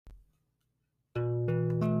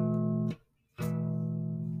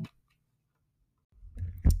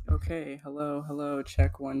Okay, hello,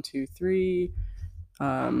 check 1, 2, 3.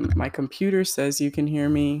 My computer says you can hear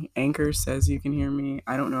me. Anchor says you can hear me.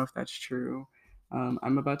 I don't know if that's true.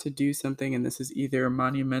 I'm about to do something, and this is either a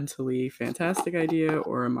monumentally fantastic idea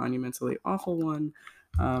or a monumentally awful one.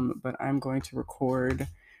 But I'm going to record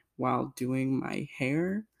while doing my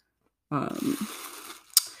hair. Um,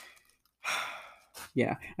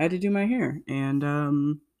 yeah, I had to do my hair,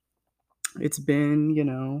 and it's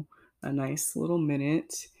been, a nice little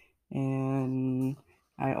minute. And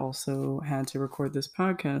I also had to record this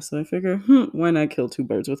podcast. So I figure, why not kill two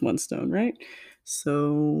birds with one stone, right?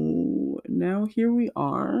 So now here we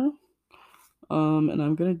are. And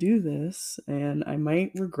I'm going to do this, and I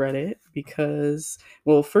might regret it because,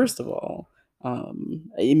 well, first of all,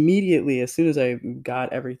 immediately as soon as I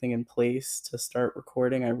got everything in place to start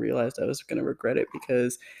recording, I realized I was going to regret it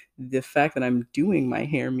because the fact that I'm doing my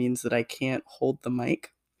hair means that I can't hold the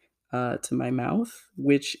mic to my mouth,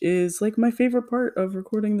 which is like my favorite part of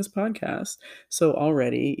recording this podcast. So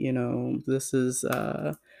already, this is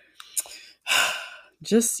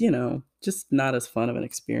just not as fun of an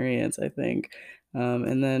experience, I think.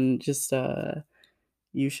 And then just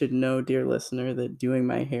you should know, dear listener, that doing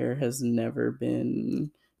my hair has never been,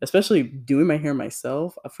 especially doing my hair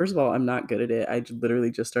myself. First of all, I'm not good at it. Literally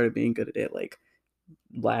just started being good at it like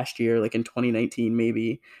last year, like in 2019,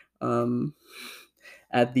 maybe,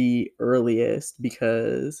 at the earliest,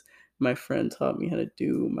 because my friend taught me how to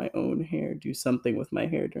do my own hair, do something with my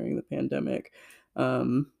hair during the pandemic.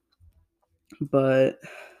 But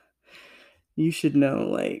you should know,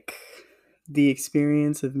 like, the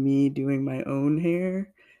experience of me doing my own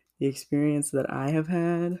hair, the experience that I have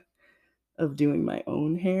had of doing my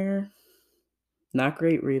own hair, not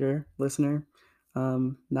great, reader, listener.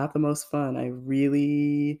 Not the most fun. I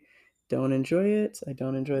really don't enjoy it. I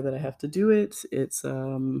don't enjoy that I have to do it. It's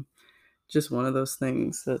just one of those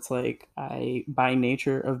things that's like, I, by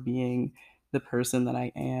nature of being the person that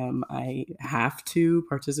I am, I have to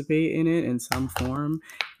participate in it in some form.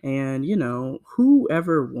 And,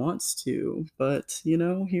 whoever wants to, but,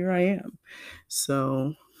 here I am.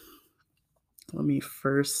 So let me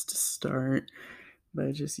first start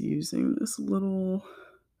by just using this little.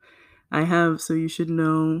 So you should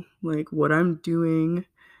know, like, what I'm doing.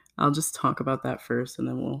 I'll just talk about that first, and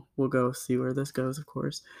then we'll go see where this goes, of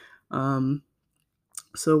course.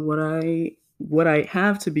 So what I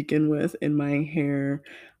have to begin with in my hair,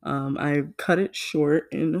 I cut it short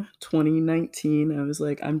in 2019. I was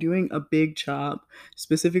like, I'm doing a big chop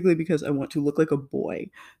specifically because I want to look like a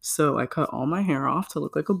boy. So I cut all my hair off to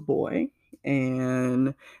look like a boy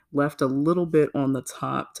and left a little bit on the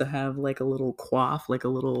top to have like a little coif, like a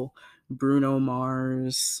little Bruno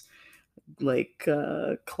Mars, like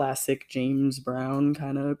classic James Brown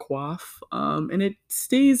kind of coif. And it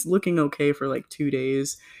stays looking okay for like 2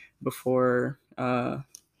 days before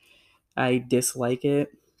I dislike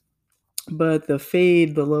it. But the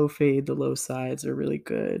low sides are really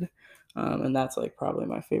good. And that's like probably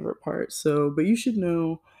my favorite part. So, but you should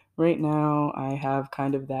know, right now I have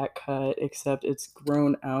kind of that cut, except it's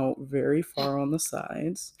grown out very far on the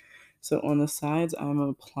sides. So on the sides, I'm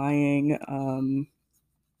applying,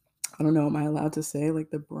 I don't know, am I allowed to say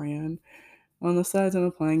like the brand? On the sides, I'm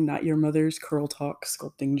applying Not Your Mother's Curl Talk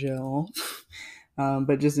Sculpting Gel.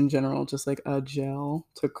 But just in general, just like a gel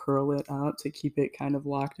to curl it out to keep it kind of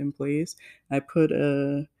locked in place. I put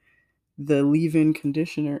the leave-in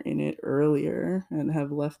conditioner in it earlier and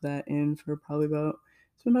have left that in for probably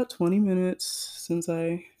it's been about 20 minutes since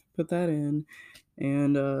I put that in.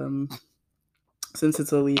 And since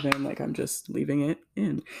it's a leave-in, like, I'm just leaving it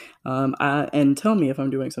in. And tell me if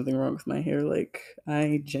I'm doing something wrong with my hair. Like,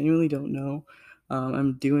 I genuinely don't know.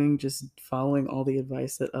 I'm just following all the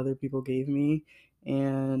advice that other people gave me,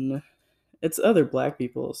 and it's other Black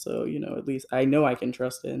people, so at least I know I can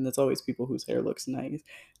trust it. And it's always people whose hair looks nice.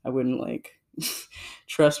 I wouldn't like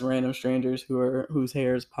trust random strangers whose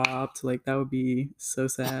hair is popped. Like, that would be so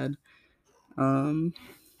sad.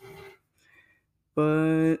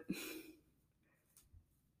 But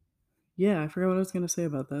yeah, I forgot what I was going to say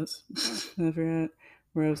about this. I forgot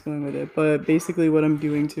where I was going with it. But basically, what I'm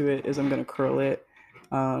doing to it is I'm going to curl it.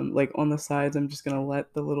 Like, on the sides, I'm just going to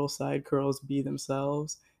let the little side curls be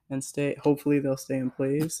themselves and stay. Hopefully, they'll stay in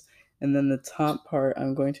place. And then the top part,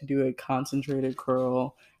 I'm going to do a concentrated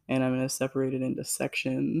curl, and I'm going to separate it into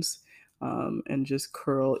sections. And just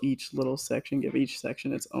curl each little section, give each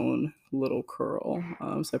section its own little curl,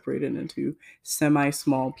 separated into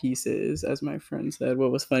semi-small pieces, as my friend said.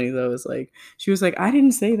 What was funny though is, like, she was like, I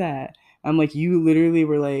didn't say that. I'm like, you literally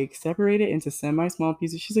were like, separate it into semi-small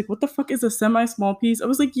pieces. She's like, what the fuck is a semi-small piece? I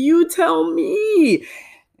was like, you tell me.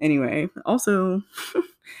 Anyway, also,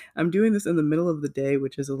 I'm doing this in the middle of the day,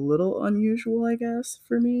 which is a little unusual, I guess,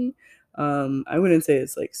 for me. I wouldn't say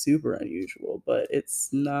it's like super unusual, but it's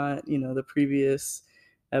not, the previous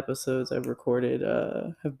episodes I've recorded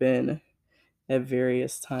have been at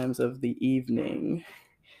various times of the evening.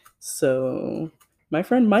 So my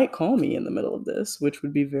friend might call me in the middle of this, which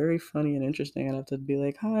would be very funny and interesting. I'd have to be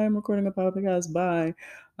like, "Hi, I'm recording a podcast. Bye,"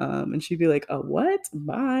 and she'd be like, "A what?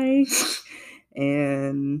 Bye,"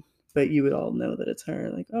 and but you would all know that it's her.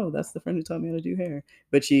 Like, oh, that's the friend who taught me how to do hair.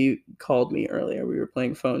 But she called me earlier. We were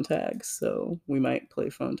playing phone tag, so we might play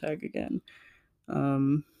phone tag again.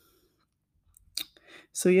 Um,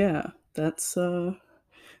 so yeah, that's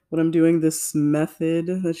what I'm doing. This method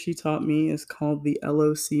that she taught me is called the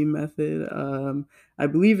LOC method. I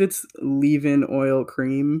believe it's leave-in oil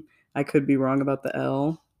cream. I could be wrong about the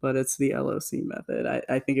L, but it's the LOC method.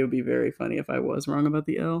 I think it would be very funny if I was wrong about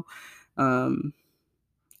the L. Um,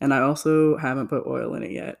 and I also haven't put oil in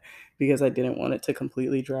it yet because I didn't want it to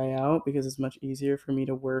completely dry out because it's much easier for me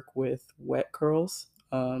to work with wet curls.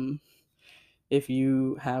 If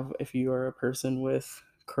you are a person with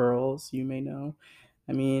curls, you may know.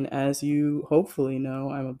 I mean, as you hopefully know,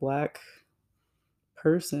 I'm a Black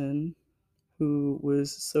person who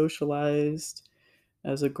was socialized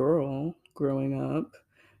as a girl growing up.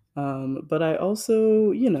 But I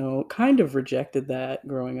also, kind of rejected that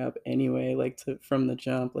growing up anyway, like from the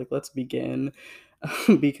jump, like let's begin,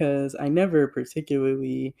 because I never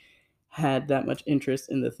particularly had that much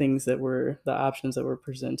interest in the things that were the options that were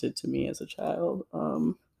presented to me as a child.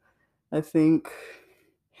 I think,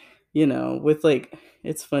 with like,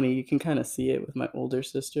 it's funny, you can kind of see it with my older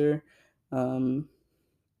sister. Um,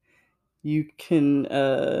 you can,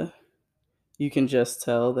 you can just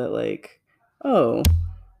tell that like, oh,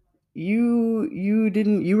 you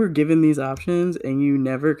were given these options and you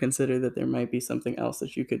never considered that there might be something else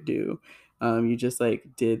that you could do. You just like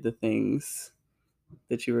did the things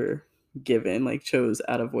that you were given, like chose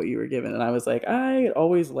out of what you were given. And I was like, I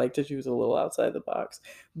always like to choose a little outside the box.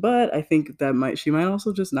 But I think that she might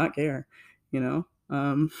also just not care, you know?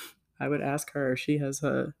 I would ask her. She has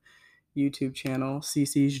a YouTube channel,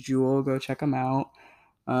 CC's Jewel. Go check them out.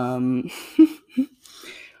 Um,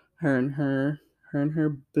 her and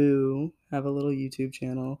her boo have a little YouTube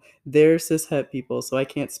channel. They're cishet people, so I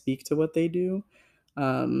can't speak to what they do.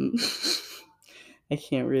 Um, I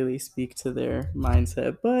can't really speak to their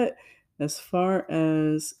mindset, but as far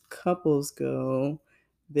as couples go,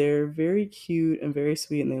 they're very cute and very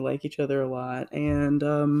sweet, and they like each other a lot. And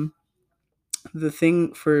the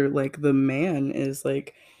thing for like the man is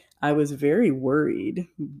like I was very worried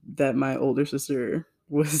that my older sister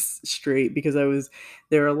was straight because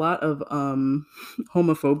there are a lot of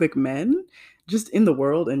homophobic men just in the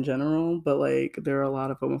world in general, but like there are a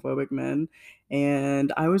lot of homophobic men,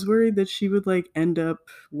 and I was worried that she would like end up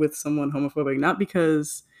with someone homophobic, not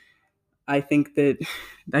because I think that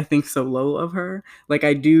I think so low of her. Like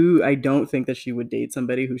I don't think that she would date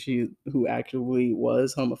somebody who actually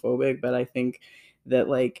was homophobic, but I think that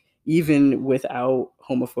like even without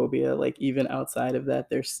homophobia, like even outside of that,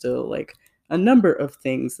 there's still like a number of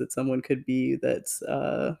things that someone could be that's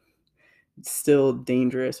still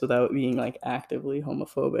dangerous without being like actively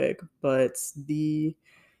homophobic. But the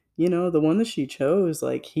one that she chose,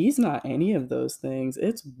 like he's not any of those things.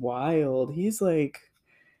 It's wild. He's like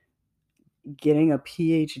getting a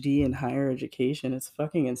PhD in higher education. It's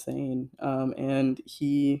fucking insane. And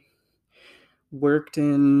he worked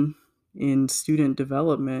in student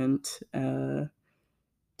development,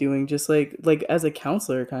 doing just like as a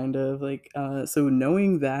counselor, kind of like. So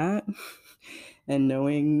knowing that, and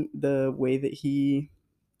knowing the way that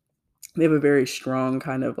they have a very strong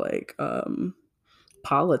kind of like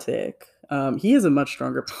politic. He is a much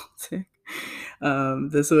stronger politic. So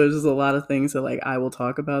there's just a lot of things that like I will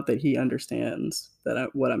talk about that he understands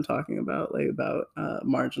what I'm talking about, like about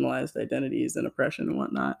marginalized identities and oppression and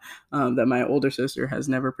whatnot, that my older sister has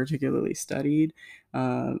never particularly studied.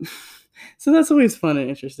 Um, so that's always fun and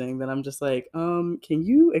interesting. That I'm just like, can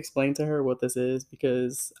you explain to her what this is,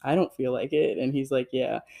 because I don't feel like it. And he's like,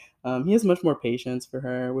 yeah. He has much more patience for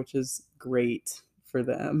her, which is great for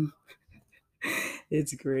them.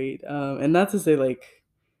 It's great. And not to say like,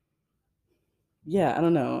 yeah, I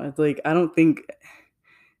don't know. It's like I don't think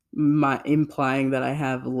my implying that I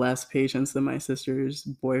have less patience than my sister's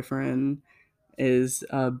boyfriend is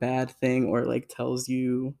a bad thing, or like tells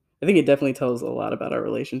you. I think it definitely tells a lot about our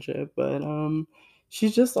relationship, but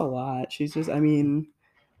she's just a lot. She's just, I mean,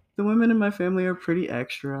 the women in my family are pretty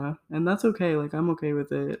extra, and that's okay. Like I'm okay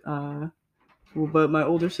with it. Well, but my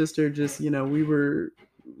older sister just,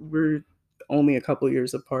 we're only a couple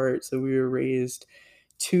years apart, so we were raised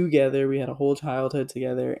together. We had a whole childhood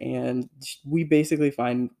together, and we basically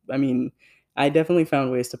I mean, I definitely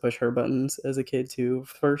found ways to push her buttons as a kid too,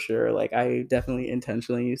 for sure. Like I definitely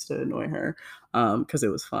intentionally used to annoy her because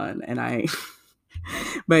it was fun, and I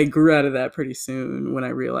but I grew out of that pretty soon when I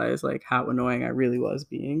realized like how annoying I really was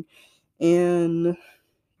being. And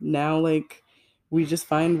now like we just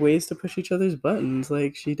find ways to push each other's buttons.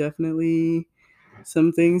 Like she definitely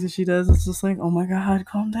some things that she does it's just like, oh my god,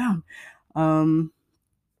 calm down. Um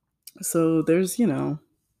so there's,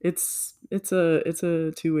 it's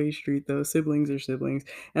a two-way street though. Siblings are siblings.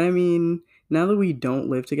 And I mean, now that we don't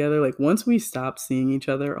live together, like once we stopped seeing each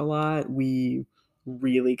other a lot, we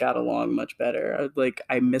really got along much better. Like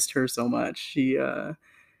I missed her so much. She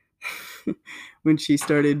when she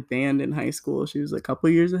started band in high school, she was a couple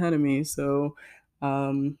years ahead of me. So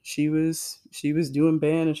she was doing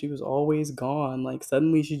band and she was always gone. Like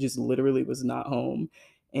suddenly she just literally was not home.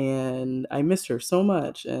 And I missed her so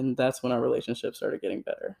much. And that's when our relationship started getting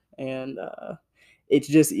better. And it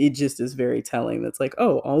just is very telling. That's like,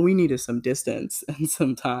 oh, all we need is some distance and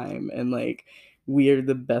some time. And like we are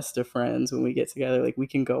the best of friends when we get together. Like we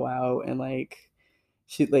can go out and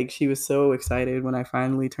she was so excited when I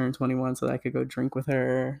finally turned 21 so that I could go drink with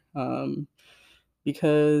her.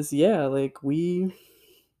 Because yeah, like we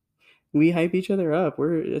hype each other up.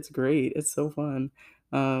 It's great. It's so fun.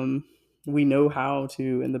 Um, we know how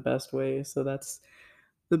to in the best way. So that's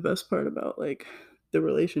the best part about like the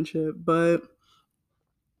relationship. But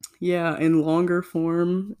yeah, in longer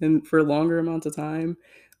form and for longer amounts of time,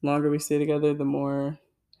 longer we stay together, the more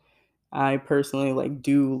I personally like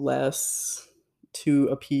do less to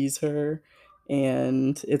appease her,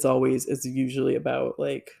 and it's usually about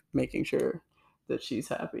like making sure that she's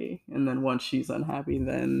happy. And then once she's unhappy,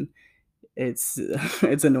 then it's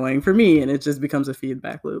it's annoying for me, and it just becomes a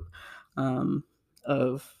feedback loop um,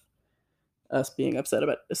 of us being upset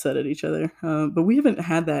at each other. But we haven't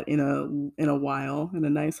had that in a while, in a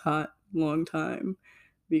nice hot long time,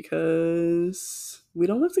 because we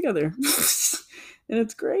don't live together, and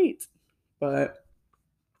it's great. But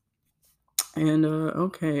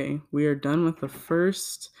okay, we are done with the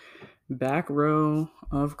first back row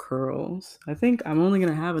of curls. I think I'm only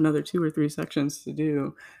gonna have another 2 or 3 sections to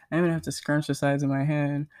do. I'm gonna have to scrunch the sides of my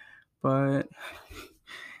head, but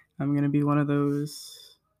I'm gonna be one of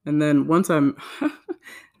those. And then once I'm,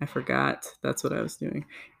 I forgot that's what I was doing.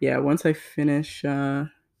 Yeah, once I finish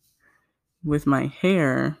with my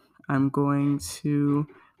hair, I'm going to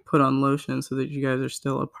put on lotion so that you guys are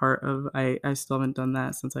still a part of. I still haven't done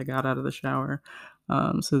that since I got out of the shower,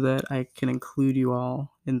 so that I can include you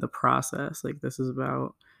all in the process. Like this is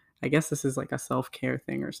about, I guess this is like a self care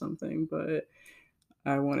thing or something, but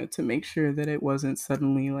I wanted to make sure that it wasn't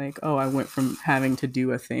suddenly like, oh, I went from having to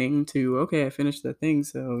do a thing to, okay, I finished the thing,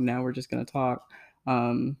 so now we're just going to talk.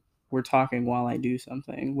 We're talking while I do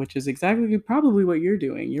something, which is exactly probably what you're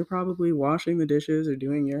doing. You're probably washing the dishes or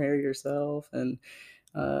doing your hair yourself and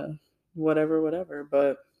uh, whatever.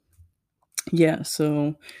 But yeah,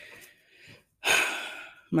 so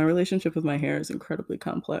my relationship with my hair is incredibly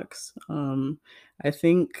complex. I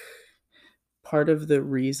think part of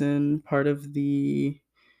the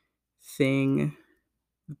thing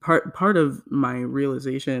part of my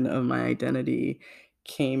realization of my identity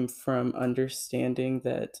came from understanding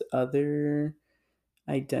that other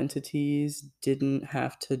identities didn't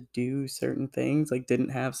have to do certain things, like didn't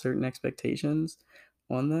have certain expectations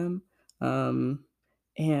on them. Um,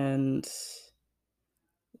 and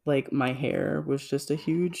like my hair was just a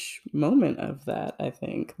huge moment of that, I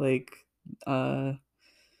think. Like uh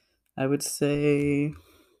I would say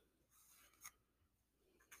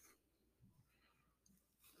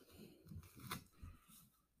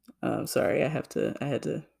sorry, I had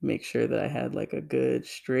to make sure that I had like a good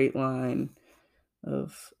straight line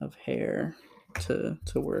of hair to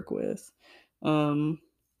work with. Um,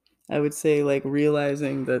 I would say like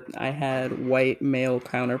realizing that I had white male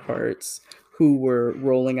counterparts who were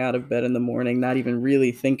rolling out of bed in the morning, not even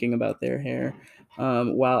really thinking about their hair,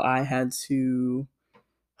 while I had to.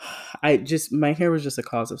 I just my hair was just a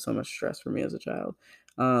cause of so much stress for me as a child,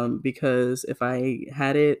 because if I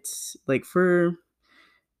had it like for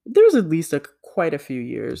there was at least quite a few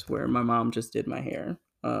years where my mom just did my hair.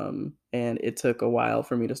 And it took a while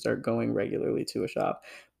for me to start going regularly to a shop.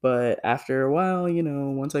 But after a while,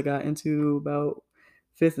 once I got into about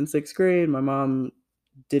fifth and sixth grade, my mom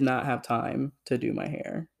did not have time to do my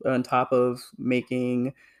hair on top of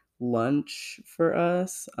making lunch for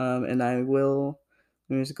us. And let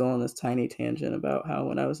me just go on this tiny tangent about how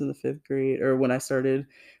when I was in the fifth grade or when I started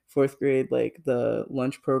fourth grade, like the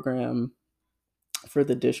lunch program for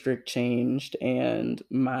the district changed and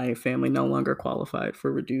my family no longer qualified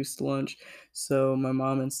for reduced lunch. So my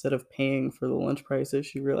mom, instead of paying for the lunch prices,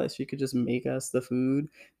 she realized she could just make us the food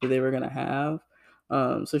that they were gonna have.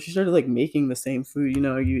 So she started like making the same food. You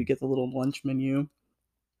know, you get the little lunch menu,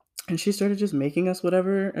 and she started just making us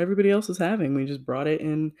whatever everybody else was having. We just brought it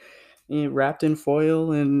in, wrapped in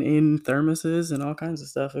foil and in thermoses and all kinds of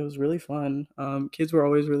stuff. It was really fun. Kids were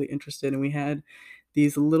always really interested, and we had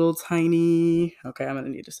these little tiny. Okay, I'm gonna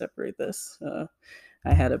need to separate this.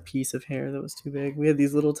 I had a piece of hair that was too big. We had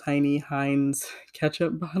these little tiny Heinz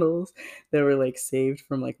ketchup bottles that were like saved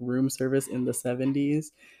from like room service in the 70s.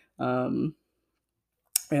 Um,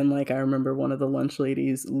 and like I remember one of the lunch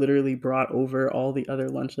ladies literally brought over all the other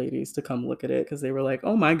lunch ladies to come look at it because they were like,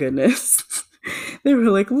 "Oh my goodness." They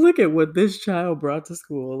were like, "Look at what this child brought to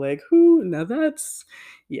school." Like, who? Now that's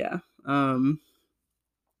yeah. Um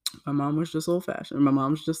my mom was just old fashioned. My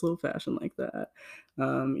mom's just old fashioned like that,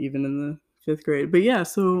 even in the fifth grade. But yeah,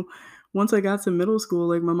 so once I got to middle school,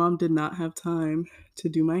 like my mom did not have time to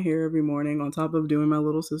do my hair every morning on top of doing my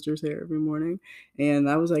little sister's hair every morning. And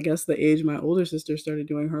that was, I guess, the age my older sister started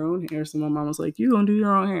doing her own hair. So my mom was like, "You gonna do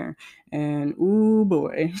your own hair?" And ooh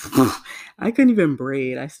boy, I couldn't even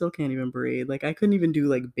braid. I still can't even braid. Like I couldn't even do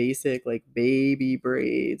like basic like baby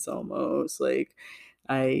braids almost. Like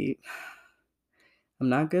I I'm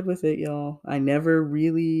not good with it, y'all. I never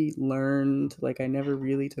really learned, like, I never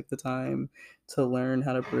really took the time to learn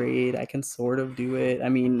how to braid. I can sort of do it. I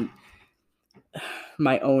mean,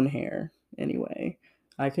 my own hair, anyway.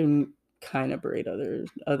 I can kind of braid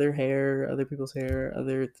other hair, other people's hair,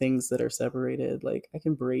 other things that are separated. Like, I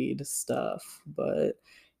can braid stuff, but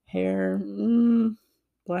hair,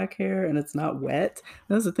 black hair, and it's not wet.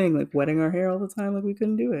 That's the thing, like, wetting our hair all the time, like, we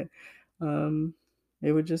couldn't do it. Um,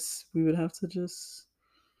 we would have to just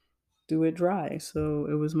do it dry. So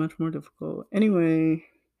it was much more difficult. Anyway,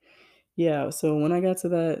 yeah, so when I got to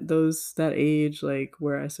that age like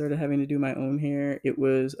where I started having to do my own hair, it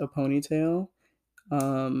was a ponytail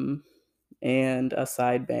um and a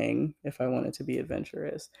side bang if I wanted to be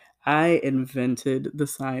adventurous. I invented the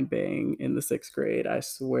side bang in the 6th grade. I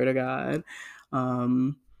swear to God.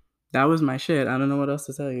 Um that was my shit. I don't know what else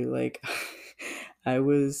to tell you. Like I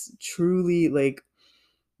was truly like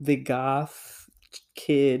the goth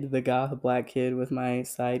the goth black kid with my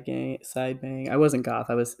side bang. I wasn't goth,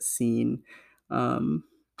 I was scene. Um,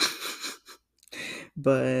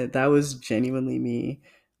 but that was genuinely me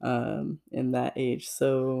in that age.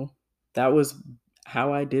 So that was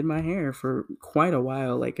how I did my hair for quite a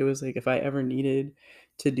while. Like it was like if I ever needed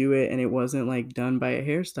to do it and it wasn't like done by a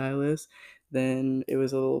hairstylist, then it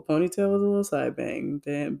was a little ponytail with a little side bang.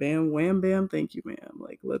 Bam, bam, wham, bam. Thank you, ma'am.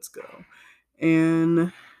 Like, let's go.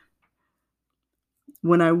 And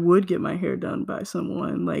when I would get my hair done by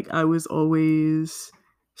someone, like I was always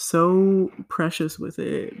so precious with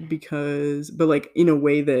it but like in a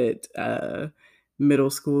way that middle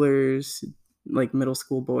schoolers, like middle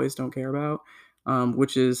school boys don't care about,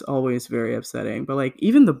 which is always very upsetting. But like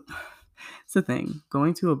even it's the thing,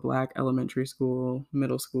 going to a black elementary school,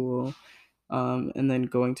 middle school, and then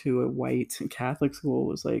going to a white Catholic school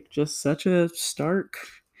was like just such a stark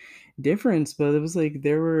difference. But it was like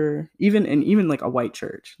there were even like a white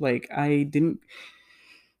church, like I didn't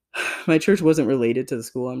my church wasn't related to the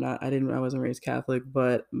school. I wasn't raised Catholic,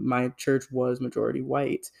 but my church was majority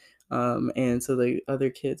white. And so the other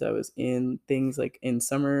kids I was in things like in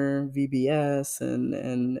summer VBS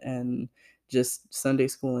and just Sunday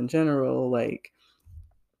school in general, like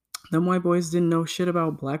them white boys didn't know shit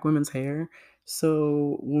about black women's hair.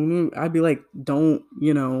 So I'd be like, don't,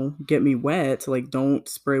 get me wet. Like, don't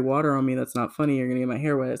spray water on me. That's not funny. You're going to get my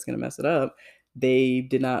hair wet. It's going to mess it up. They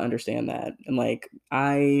did not understand that. And like,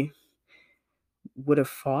 I would have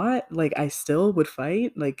fought. Like, I still would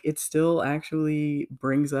fight. Like, it still actually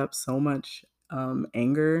brings up so much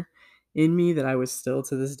anger in me that I would still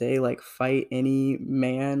to this day like fight any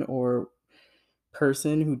man or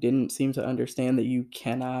person who didn't seem to understand that you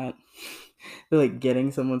cannot like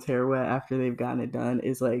getting someone's hair wet after they've gotten it done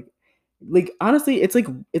is like honestly it's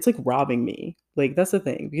like robbing me. Like that's the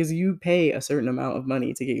thing, because you pay a certain amount of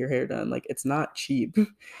money to get your hair done. Like it's not cheap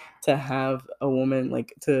to have a woman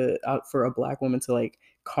like to for a black woman to like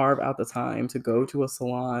carve out the time to go to a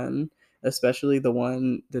salon, especially the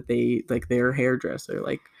one that they like their hairdresser,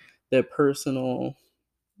 like the personal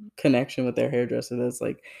connection with their hairdresser that's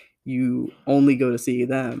like you only go to see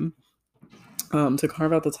them, to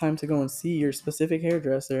carve out the time to go and see your specific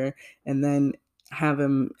hairdresser and then have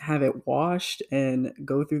him have it washed and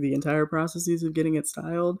go through the entire processes of getting it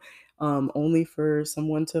styled, only for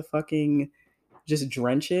someone to fucking just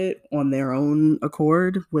drench it on their own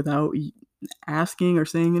accord without asking or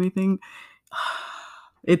saying anything,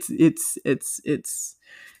 it's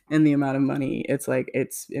and the amount of money, it's like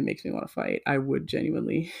it makes me want to fight. I would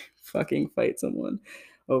genuinely fucking fight someone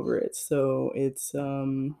over it. So it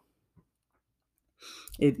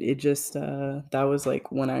just that was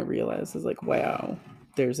like when I realized, is like, wow,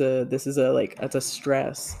 this is a like it's a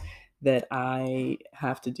stress that I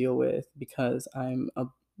have to deal with because I'm a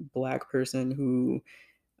black person who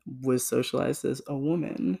was socialized as a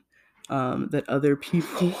woman, that other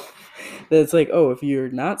people that's like, oh, if you're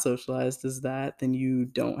not socialized as that, then you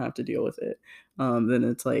don't have to deal with it. Then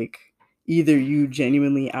it's like either you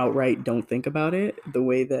genuinely outright don't think about it the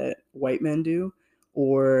way that white men do,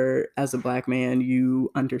 or as a black man you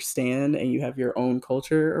understand and you have your own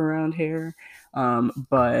culture around hair,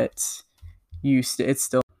 but it's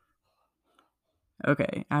still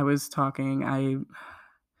okay. I was talking.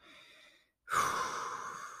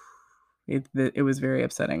 It was very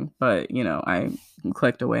upsetting, but I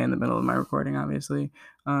clicked away in the middle of my recording, obviously.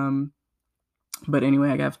 Um, but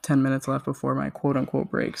anyway, I have 10 minutes left before my quote unquote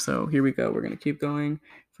break. So here we go. We're going to keep going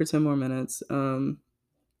for 10 more minutes.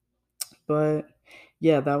 But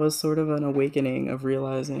yeah, that was sort of an awakening of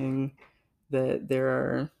realizing that there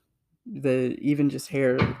are the even just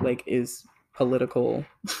hair like is political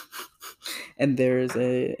and there's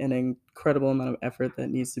an incredible amount of effort that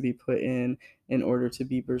needs to be put in order to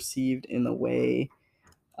be perceived in the way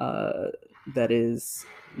uh, that is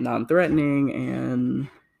non-threatening and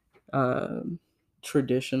uh,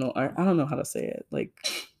 traditional. I don't know how to say it. Like,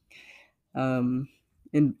 um,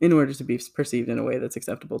 in order to be perceived in a way that's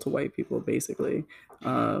acceptable to white people, basically.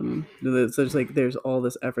 So it's like there's all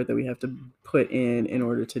this effort that we have to put in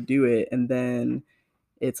order to do it, and then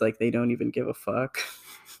it's like they don't even give a fuck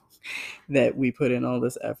that we put in all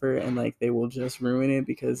this effort, and like they will just ruin it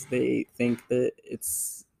because they think that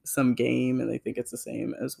it's some game and they think it's the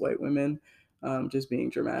same as white women, just being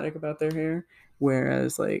dramatic about their hair.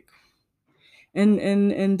 Whereas like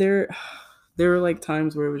and there were like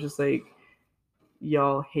times where it was just like,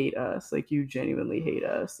 y'all hate us, like you genuinely hate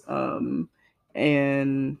us.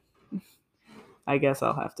 And I guess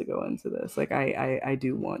I'll have to go into this. Like I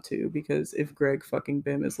do want to, because if Greg fucking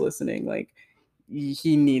Bim is listening, like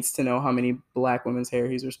he needs to know how many black women's hair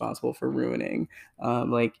he's responsible for ruining.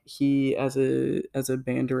 Like he, as a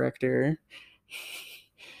band director,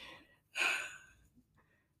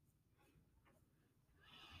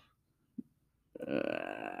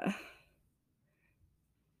 uh,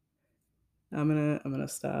 I'm gonna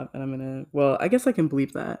stop, and I'm gonna, well, I guess I can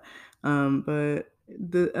bleep that. But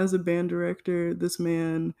as a band director, this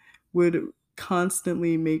man would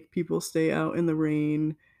constantly make people stay out in the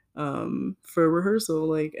rain for rehearsal.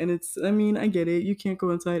 Like, and it's, I mean, I get it. You can't go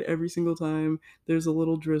inside every single time there's a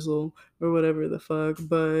little drizzle or whatever the fuck,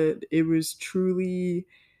 but it was truly,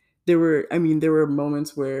 there were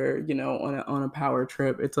moments where, on a power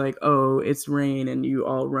trip, it's like, oh, it's rain, and you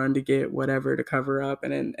all run to get whatever to cover up,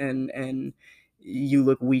 and you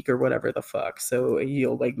look weak or whatever the fuck. So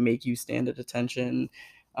he'll like make you stand at attention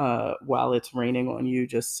while it's raining on you,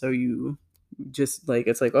 just so you just like,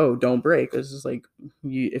 it's like, oh, don't break. It's just like,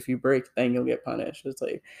 if you break, then you'll get punished. It's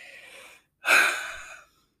like,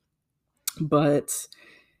 but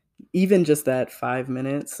even just that 5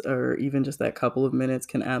 minutes, or even just that couple of minutes,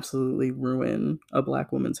 can absolutely ruin a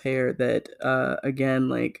black woman's hair. That again,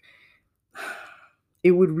 like,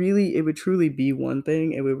 it would truly be one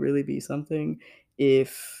thing, it would really be something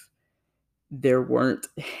if there weren't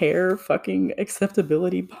hair fucking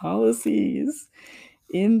acceptability policies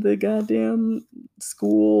in the goddamn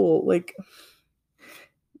school. Like,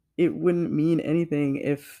 it wouldn't mean anything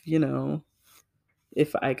if,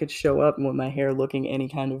 if I could show up with my hair looking any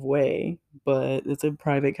kind of way, but it's a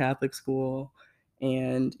private Catholic school,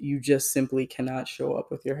 and you just simply cannot show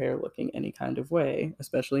up with your hair looking any kind of way,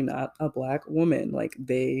 especially not a black woman. Like,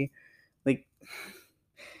 like,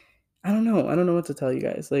 I don't know. I don't know what to tell you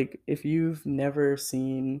guys. Like, if you've never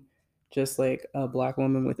seen just like a black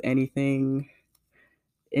woman with anything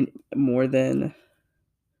in more than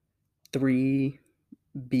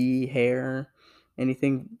 3B hair,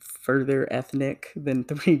 anything further ethnic than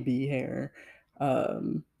 3B hair,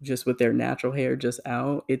 just with their natural hair just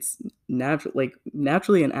out, it's natural, like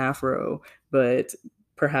naturally an afro, but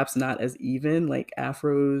perhaps not as even. Like,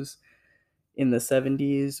 afros in the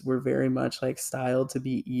 70s were very much like styled to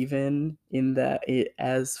be even, in that it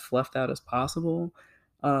as fluffed out as possible.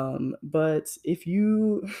 But if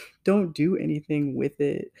you don't do anything with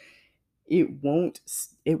it, it won't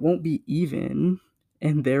be even,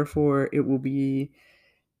 and therefore it will be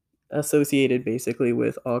associated basically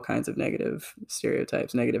with all kinds of negative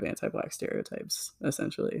stereotypes, negative anti-black stereotypes,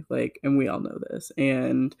 essentially. Like, and we all know this.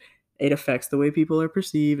 And it affects the way people are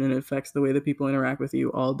perceived, and it affects the way that people interact with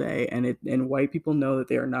you all day. And white people know that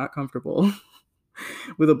they are not comfortable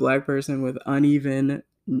with a black person with uneven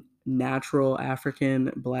natural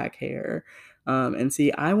African black hair. And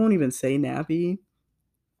see, I won't even say nappy,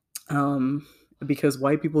 um, because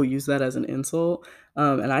white people use that as an insult.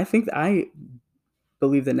 And I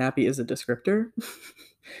believe that nappy is a descriptor,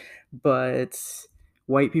 but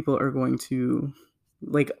white people are going to,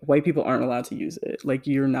 like, white people aren't allowed to use it. Like,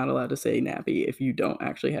 you're not allowed to say nappy if you don't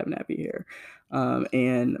actually have nappy hair.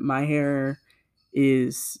 And my hair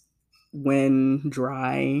is, when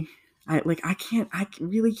dry, I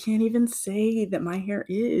really can't even say that my hair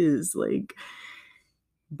is like,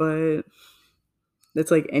 but it's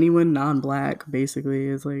like anyone non-black basically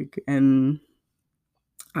is like, and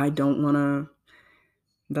I don't want to,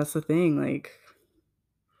 that's the thing, like,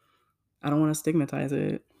 I don't want to stigmatize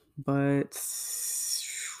it, but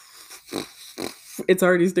it's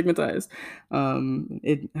already stigmatized.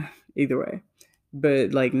 It either way,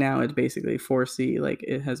 but like now it's basically 4C. Like,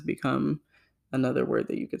 it has become another word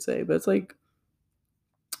that you could say, but it's like,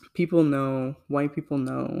 people know, white people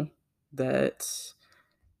know that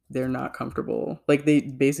they're not comfortable. Like, they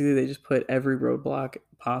just put every roadblock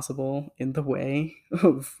possible in the way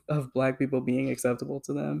of black people being acceptable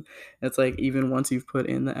to them. It's like, even once you've put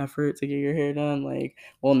in the effort to get your hair done, like,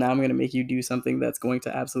 well, now I'm going to make you do something that's going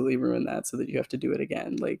to absolutely ruin that, so that you have to do it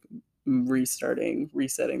again, like resetting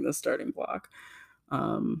the starting block.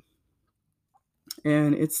 Um,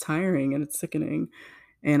 and it's tiring and it's sickening.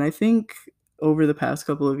 And I think over the past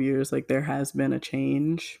couple of years, like, there has been a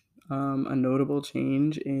change, a notable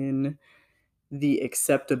change in the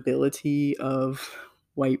acceptability of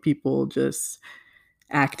white people just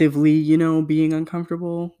actively, being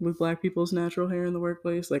uncomfortable with black people's natural hair in the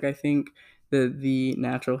workplace. Like, I think that the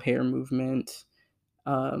natural hair movement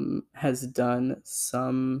has done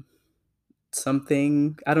something.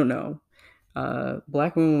 I don't know.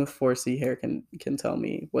 Black women with 4C hair can tell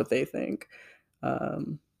me what they think.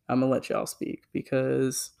 Um, I'm gonna let y'all speak,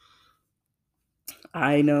 because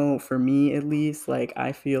I know for me at least, like,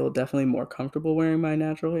 I feel definitely more comfortable wearing my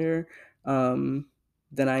natural hair um,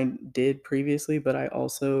 than I did previously. But I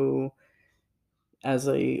also, as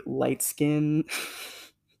a light skin,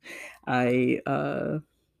 I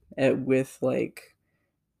with like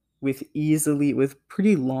with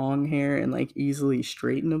pretty long hair and like easily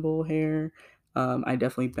straightenable hair, I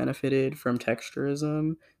definitely benefited from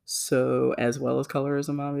texturism, so, as well as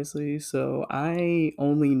colorism, obviously. So I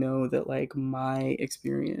only know that, like, my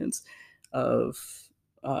experience of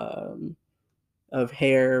um,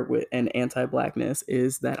 hair with and anti-blackness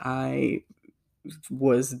is that I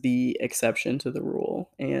was the exception to the rule,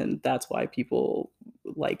 and that's why people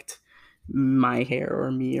liked my hair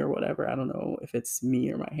or me or whatever. I don't know if it's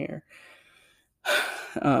me or my hair,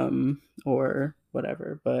 or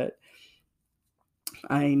whatever, but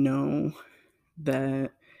I know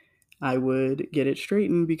that I would get it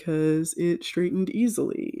straightened because it straightened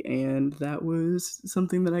easily, and that was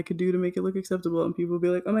something that I could do to make it look acceptable. And people would be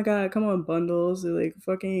like, "Oh my god, come on, bundles!" They're like,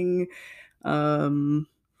 "Fucking, um,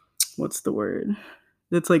 what's the word?"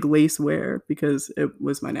 It's like lace wear, because it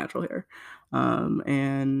was my natural hair,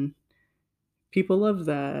 and people love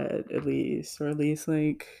that, at least, or at least,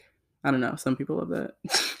 like, I don't know. Some people love that.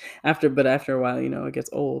 After a while, it gets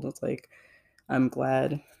old. It's like, I'm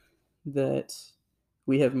glad that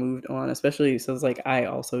we have moved on, especially so it's like, I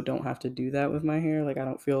also don't have to do that with my hair. Like, I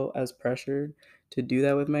don't feel as pressured to do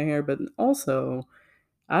that with my hair, but also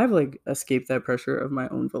I've like escaped that pressure of my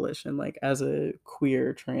own volition. Like, as a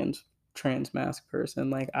queer trans mask person,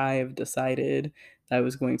 like, I have decided that I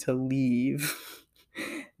was going to leave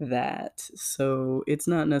that. So it's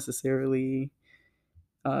not necessarily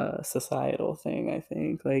a societal thing, I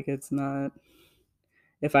think. Like, it's not,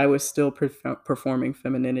 if I was still performing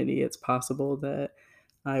femininity, it's possible that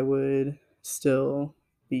I would still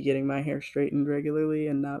be getting my hair straightened regularly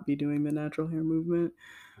and not be doing the natural hair movement.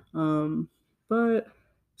 But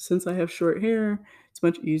since I have short hair, it's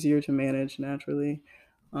much easier to manage naturally.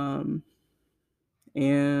 Um,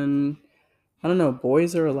 and I don't know,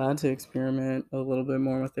 boys are allowed to experiment a little bit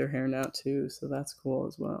more with their hair now too, so that's cool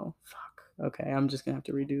as well. Fuck. Okay, I'm just gonna have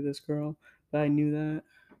to redo this, girl. But I knew that.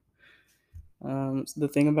 The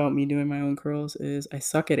thing about me doing my own curls is I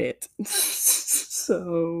suck at it.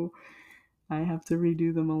 So I have to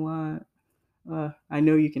redo them a lot. I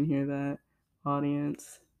know you can hear that,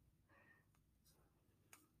 audience.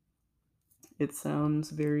 It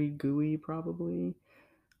sounds very gooey, probably.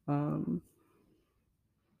 Um,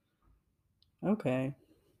 okay.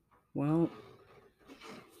 Well,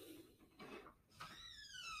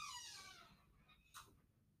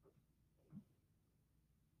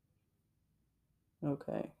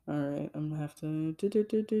 Okay. All right. I'm gonna have to.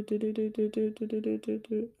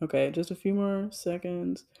 Okay, just a few more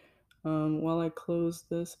seconds. While I close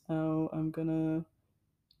this out, I'm gonna,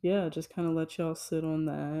 yeah, just kind of let y'all sit on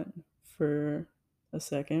that for a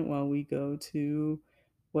second while we go to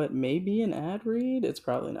what may be an ad read. It's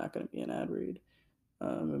probably not gonna be an ad read.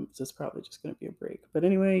 It's probably just gonna be a break. But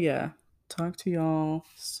anyway, yeah. Talk to y'all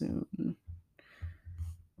soon.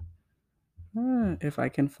 If I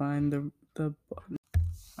can find the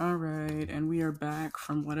All right, and we are back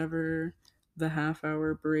from whatever the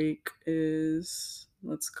half-hour break is.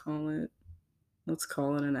 Let's call it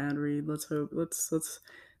an ad read. Let's have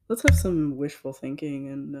some wishful thinking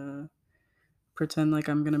and pretend like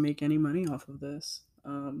I'm gonna make any money off of this.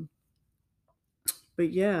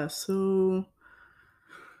 But yeah, so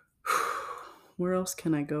where else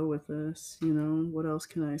can I go with this? You know, what else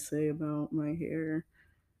can I say about my hair?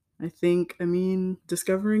 I mean,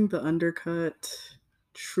 discovering the undercut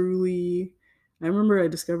truly. I remember I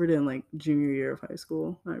discovered it in like junior year of high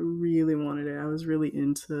school. I really wanted it. I was really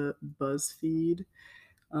into BuzzFeed,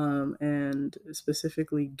 and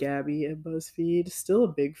specifically Gabby at BuzzFeed. Still a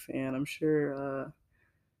big fan. I'm sure,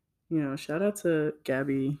 shout out to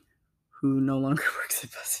Gabby, who no longer works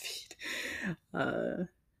at BuzzFeed. Uh,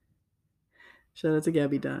 Shout out to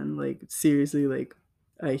Gabby Dunn. Like, seriously, like,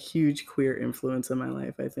 a huge queer influence in my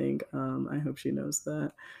life, I think. I hope she knows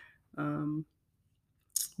that. Um,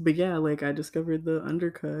 but yeah, like I discovered the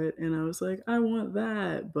undercut and I was like, I want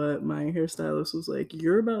that. But my hairstylist was like,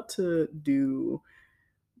 you're about to do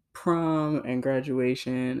prom and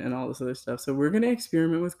graduation and all this other stuff. So we're going to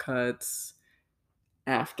experiment with cuts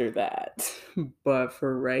after that. But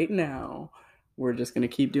for right now, we're just going to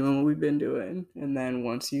keep doing what we've been doing. And then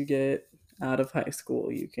once you get out of high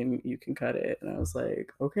school, you can cut it. And I was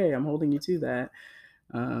like, okay, I'm holding you to that.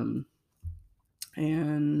 Um,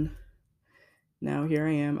 and now here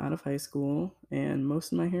I am out of high school, and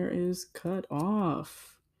most of my hair is cut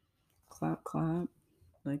off. Clap, clap,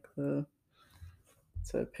 like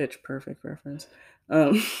it's a Pitch Perfect reference.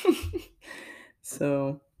 Um,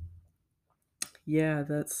 so yeah,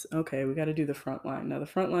 that's okay. We got to do the front line. Now the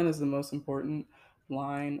front line is the most important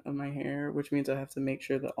line of my hair, which means I have to make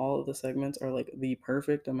sure that all of the segments are like the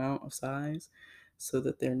perfect amount of size, so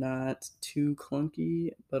that they're not too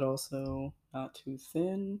clunky, but also not too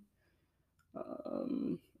thin.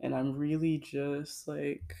 And I'm really just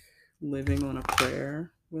like living on a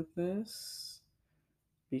prayer with this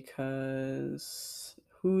because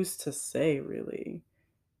who's to say really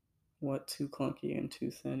what too clunky and too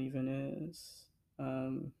thin even is?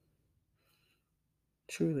 Um,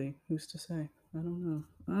 Truly, who's to say? I don't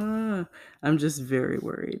know. I'm just very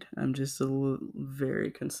worried. I'm just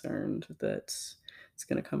very concerned that it's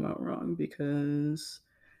gonna come out wrong because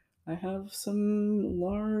I have some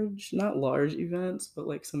not large events, but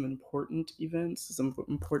like some important events, some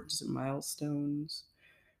important milestones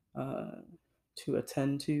uh, to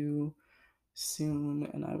attend to soon.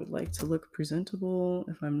 And I would like to look presentable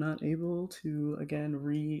if I'm not able to, again,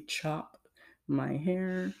 re chop my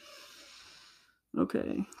hair.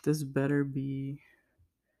 Okay, this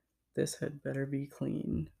head better be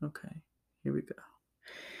clean. Okay, here we go.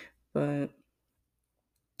 But,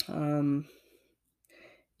 um,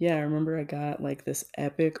 yeah, I remember I got like this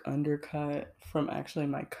epic undercut from actually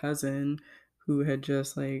my cousin who had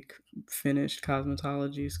just like finished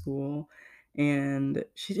cosmetology school, and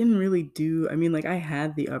she didn't really do, I mean, like I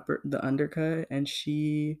had the undercut, and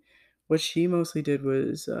what she mostly did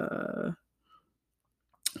was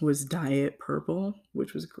Diet Purple,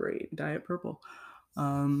 which was great. Diet Purple.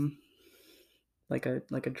 Um like a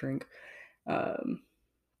drink. Um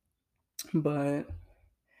but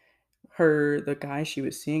the guy she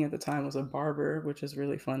was seeing at the time was a barber, which is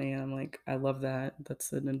really funny, and I'm like, I love that.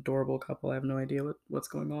 That's an adorable couple. I have no idea what's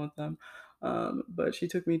going on with them. But she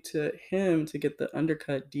took me to him to get the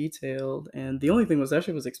undercut detailed, and the only thing was that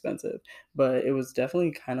shit was expensive, but it was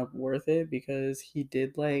definitely kind of worth it because he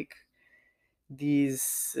did like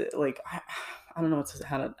these like I don't know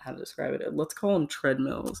how to describe it. Let's call them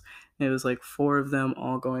treadmills. And it was like four of them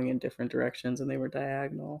all going in different directions, and they were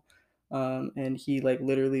diagonal. And he like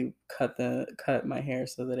literally cut my hair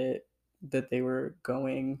so that they were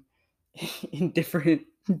going in different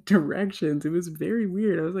directions. It was very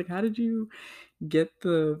weird. I was like, how did you get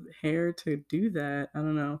the hair to do that? I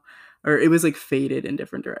don't know. Or it was like faded in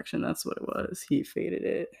different direction. That's what it was. He faded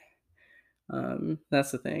it.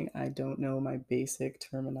 That's the thing. I don't know my basic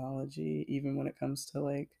terminology, even when it comes to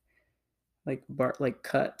like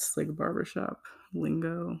cuts, like barbershop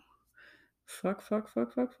lingo. Fuck, fuck,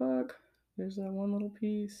 fuck, fuck, fuck. There's that one little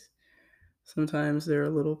piece. Sometimes there are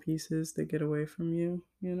little pieces that get away from you,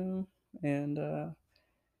 you know? and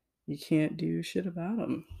you can't do shit about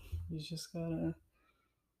them. You just gotta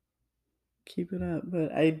keep it up.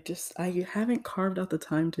 But I haven't carved out the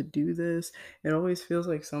time to do this. It always feels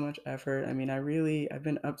like so much effort. I mean, I've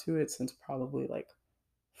been up to it since probably like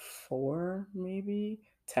 4, maybe,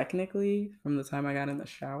 technically, from the time I got in the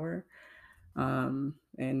shower. And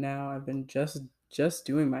now I've been just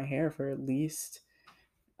doing my hair for at least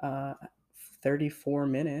uh 34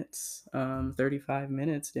 minutes, 35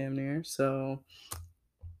 minutes damn near. So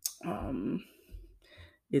um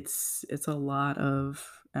it's a lot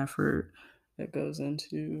of effort that goes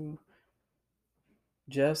into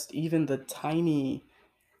just even the tiny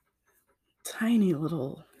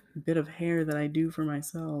little bit of hair that I do for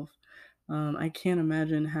myself. I can't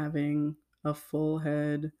imagine having a full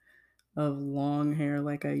head of long hair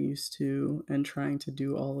like I used to and trying to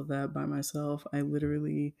do all of that by myself. I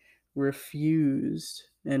literally refused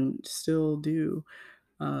and still do,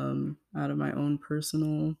 out of my own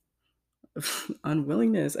personal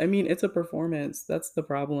unwillingness. I mean, it's a performance. That's the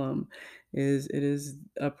problem. Is it is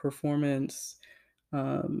a performance.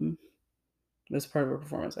 Um, it's part of a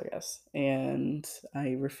performance, I guess. And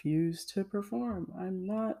I refuse to perform. I'm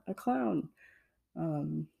not a clown.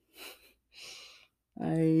 Um,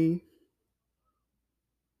 I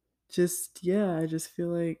I just feel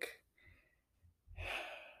like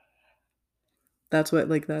that's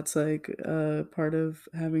like part of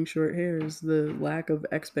having short hair is the lack of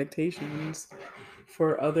expectations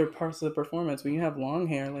for other parts of the performance. When you have long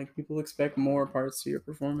hair, like people expect more parts to your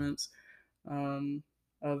performance, um,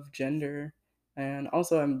 of gender. And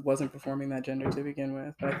also, I wasn't performing that gender to begin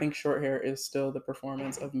with, but I think short hair is still the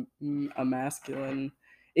performance of a masculine.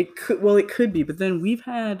 It could be, but then we've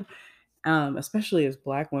had, especially as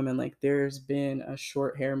Black women, like there's been a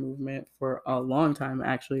short hair movement for a long time,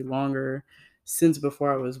 actually longer since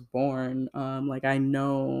before I was born. Like I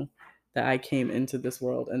know that I came into this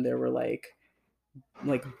world and there were like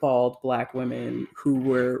bald Black women who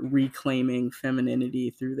were reclaiming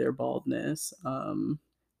femininity through their baldness,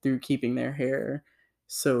 through keeping their hair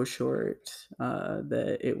so short, that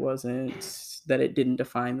it didn't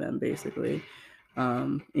define them, basically.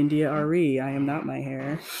 India Re, I am not my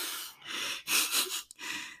hair.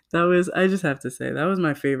 I just have to say, that was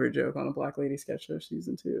my favorite joke on a Black Lady Sketch Show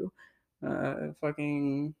season 2.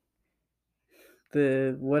 Fucking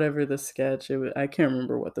the whatever the sketch I can't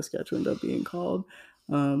remember what the sketch ended up being called,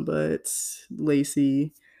 but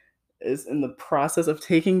Lacey is in the process of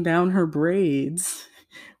taking down her braids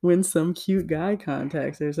when some cute guy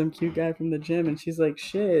contacts her, some cute guy from the gym, and she's like,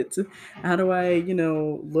 shit, how do I,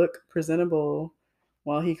 look presentable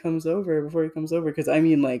before he comes over? Because I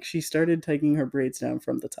mean, like, she started taking her braids down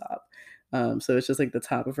from the top. So it's just like the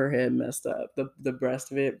top of her head messed up, the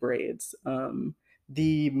rest of it braids.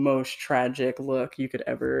 The most tragic look you could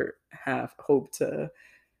ever have hope to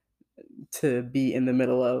be in the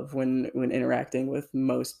middle of when interacting with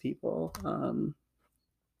most people.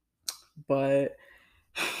 But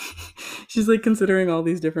she's like considering all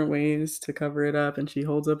these different ways to cover it up, and she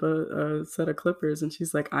holds up a set of clippers and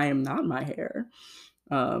she's like, I am not my hair.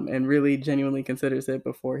 And really genuinely considers it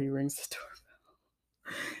before he rings the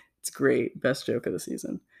doorbell. It's great. Best joke of the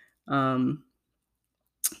season. um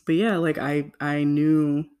but yeah, like I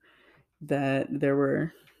knew that there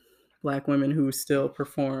were Black women who still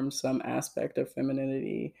performed some aspect of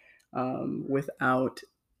femininity, without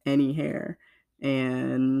any hair,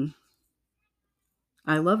 and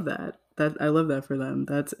I love that. I love that for them.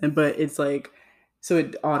 But it's like, so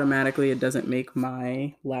it doesn't make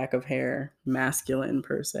my lack of hair masculine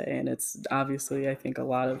per se, and it's obviously, I think a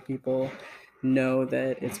lot of people know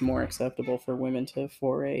that it's more acceptable for women to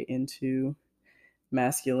foray into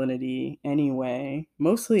masculinity anyway,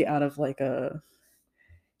 mostly out of like a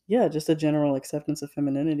yeah, just a general acceptance of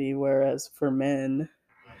femininity, whereas for men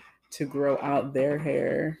to grow out their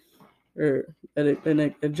hair, or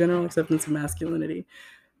a general acceptance of masculinity.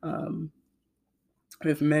 Um,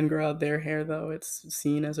 if men grow out their hair, though, it's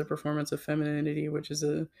seen as a performance of femininity, which is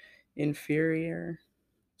a inferior,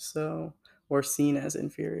 so or seen as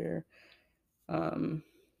inferior, um,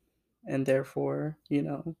 and therefore,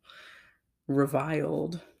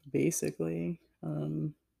 reviled, basically.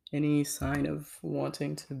 Any sign of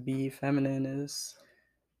wanting to be feminine is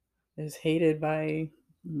hated by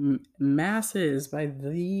masses, by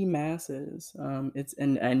the masses. It's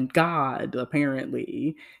and God,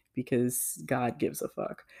 apparently, because God gives a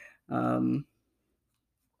fuck. Um,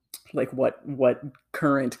 like what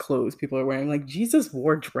current clothes people are wearing. Like Jesus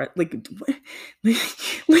wore dress. Like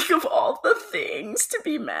Like, of all the things to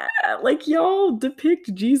be mad at, like, y'all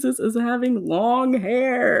depict Jesus as having long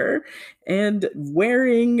hair and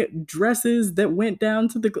wearing dresses that went down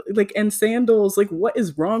to the, like, and sandals. Like, what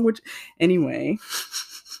is wrong with, anyway.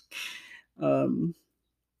 um,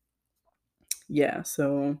 yeah,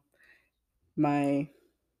 so my,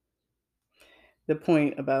 the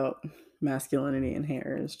point about masculinity and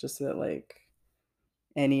hair is just that, like,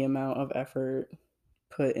 any amount of effort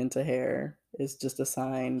put into hair is just a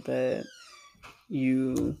sign that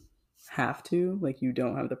you have to, like, you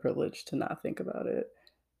don't have the privilege to not think about it.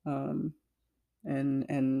 um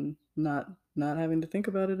and not having to think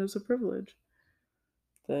about it is a privilege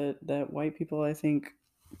that white people, I think,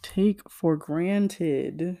 take for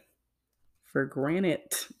granted. For granted.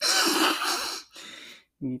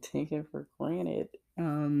 You take it for granted.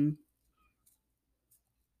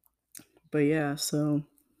 But yeah, so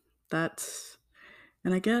that's,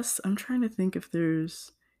 and I guess I'm trying to think if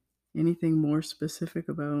there's anything more specific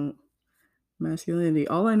about masculinity.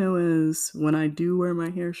 All I know is when I do wear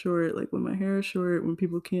my hair short, like when my hair is short, when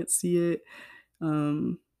people can't see it,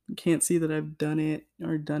 um, can't see that I've done it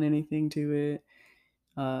or done anything to it,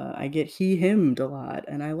 I get he/himmed a lot,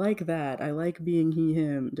 and I like that. I like being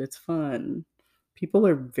he/himmed. It's fun. People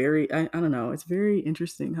are very, I don't know, it's very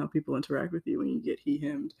interesting how people interact with you when you get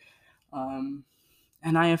he/himmed. Um,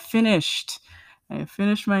 and I have finished. I have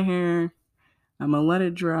finished my hair. I'm gonna let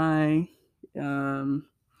it dry. Um,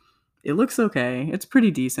 it looks okay. It's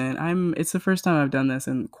pretty decent. It's the first time I've done this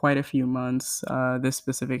in quite a few months, this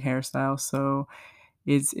specific hairstyle, so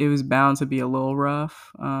it was bound to be a little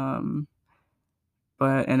rough.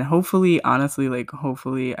 But and hopefully, honestly, like,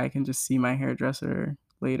 hopefully I can just see my hairdresser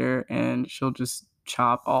later and she'll just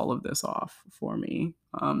chop all of this off for me.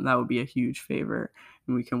 That would be a huge favor,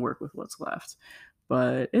 and we can work with what's left.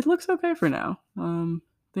 But it looks okay for now.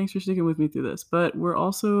 Thanks for sticking with me through this. But we're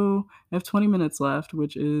also, I have 20 minutes left,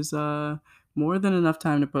 which is more than enough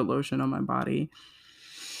time to put lotion on my body.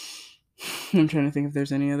 I'm trying to think if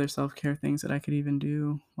there's any other self-care things that I could even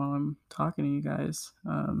do while I'm talking to you guys.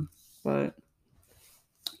 But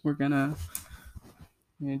we're gonna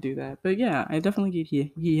do that. But yeah, I definitely get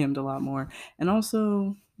he/himmed a lot more. And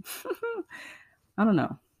also, I don't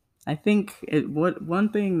know. I think one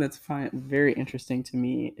thing that's very interesting to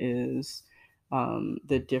me is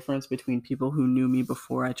the difference between people who knew me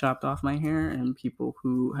before I chopped off my hair and people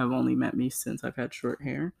who have only met me since I've had short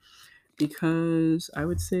hair. Because I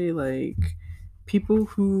would say, like, people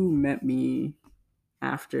who met me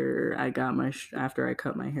after after I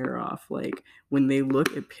cut my hair off, like, when they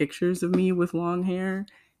look at pictures of me with long hair,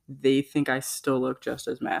 they think I still look just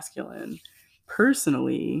as masculine.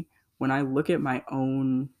 Personally, when I look at my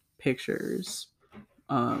own pictures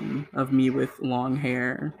of me with long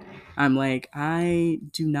hair, I'm like, I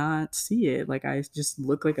do not see it. Like, I just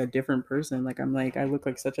look like a different person. Like, I'm like, I look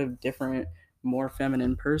like such a different, more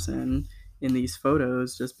feminine person in these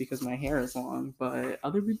photos just because my hair is long. But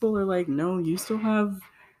other people are like, no, you still have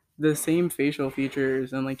the same facial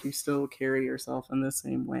features and, like, you still carry yourself in the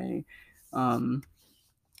same way.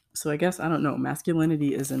 So I guess, I don't know,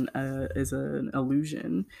 masculinity is an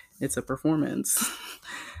illusion. It's a performance.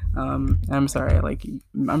 I'm sorry, like,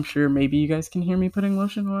 I'm sure maybe you guys can hear me putting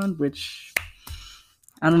lotion on, which,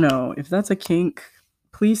 I don't know, if that's a kink,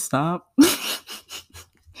 please stop.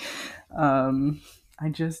 I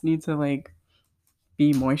just need to, like,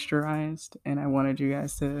 be moisturized, and I wanted you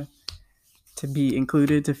guys to be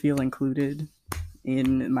included, to feel included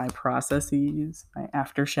in my processes, my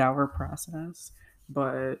after shower process.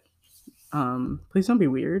 But please don't be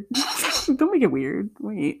weird. Don't make it weird.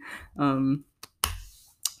 Wait.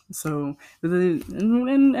 So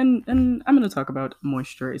and I'm going to talk about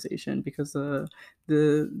moisturization, because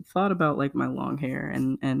the thought about, like, my long hair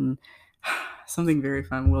and something very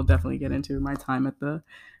fun we'll definitely get into, my time at the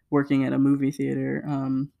working at a movie theater.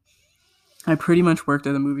 I pretty much worked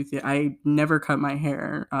at a movie theater. I never cut my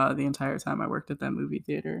hair the entire time I worked at that movie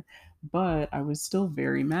theater, but I was still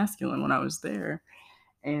very masculine when I was there.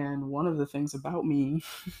 And one of the things about me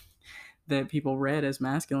that people read as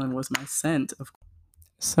masculine was my scent.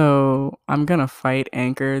 So I'm gonna fight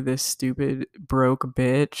Anchor, this stupid broke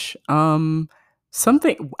bitch.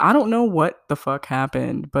 Something, I don't know what the fuck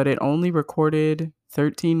happened, but it only recorded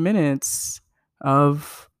 13 minutes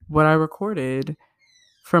of what I recorded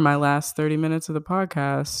for my last 30 minutes of the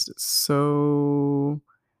podcast. So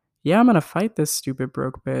yeah, I'm gonna fight this stupid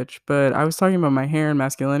broke bitch. But I was talking about my hair and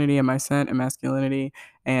masculinity and my scent and masculinity.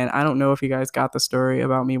 And I don't know if you guys got the story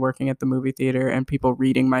about me working at the movie theater and people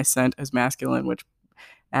reading my scent as masculine, which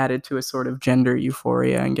added to a sort of gender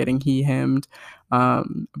euphoria and getting he-himmed.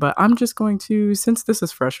 But I'm just going to, since this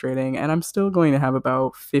is frustrating, and I'm still going to have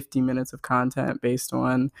about 50 minutes of content based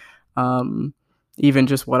on even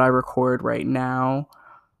just what I record right now.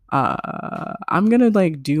 I'm gonna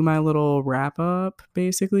like do my little wrap up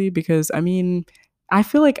basically because I mean, I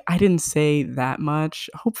feel like I didn't say that much.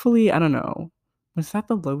 Hopefully, I don't know. Was that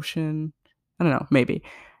the lotion? I don't know, maybe.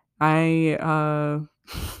 I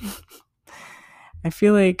I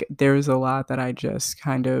feel like there's a lot that I just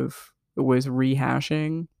kind of was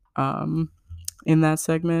rehashing um in that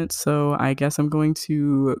segment. So I guess I'm going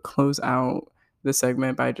to close out the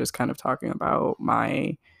segment by just kind of talking about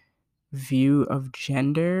my view of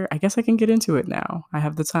gender. I guess I can get into it now. I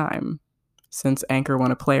have the time since Anchor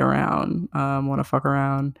want to play around, want to fuck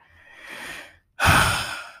around.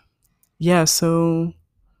 Yeah, so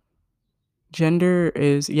gender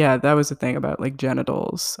is, yeah, that was the thing about like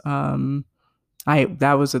genitals. That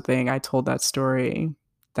was the thing. I told that story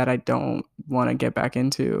that I don't want to get back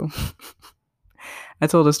into. I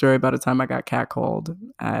told a story about a time I got catcalled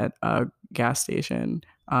at a gas station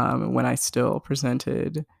when I still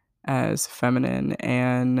presented as feminine.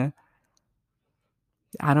 And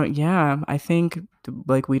I think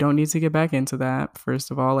like we don't need to get back into that.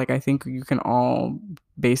 First of all, like I think you can all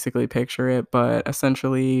basically picture it, but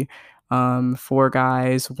essentially, four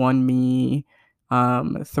guys, one me,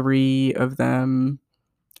 three of them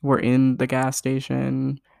were in the gas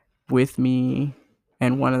station with me,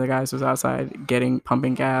 and one of the guys was outside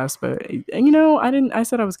pumping gas. But I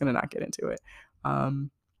said I was gonna not get into it,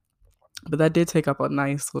 but that did take up a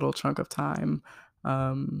nice little chunk of time.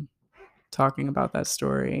 Talking about that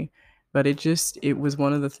story, but it was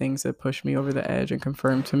one of the things that pushed me over the edge and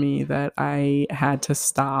confirmed to me that I had to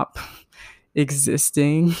stop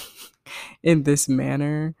existing in this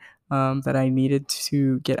manner, that I needed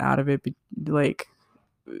to get out of it, like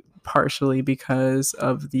partially because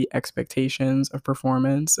of the expectations of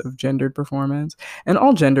performance, of gendered performance. And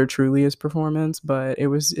all gender truly is performance, but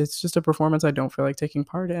it's just a performance I don't feel like taking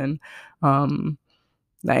part in.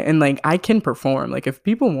 And like I can perform, like if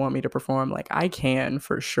people want me to perform, like I can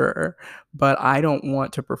for sure, but I don't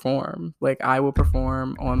want to perform. Like I will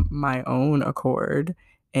perform on my own accord,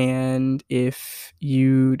 and if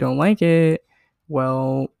you don't like it,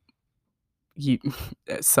 well, you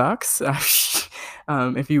it sucks.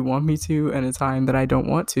 If you want me to in a time that I don't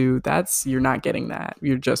want to, you're not getting that.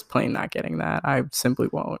 You're just plain not getting that. I simply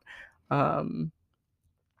won't. um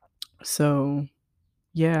so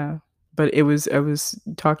yeah, but I was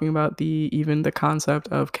talking about even the concept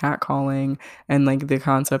of catcalling, and like the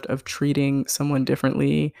concept of treating someone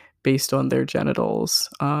differently based on their genitals.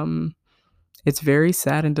 It's very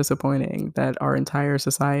sad and disappointing that our entire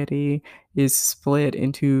society is split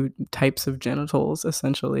into types of genitals,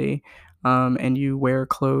 essentially. And you wear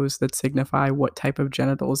clothes that signify what type of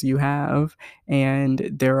genitals you have. And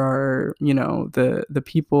there are, the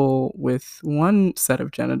people with one set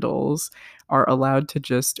of genitals are allowed to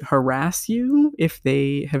just harass you if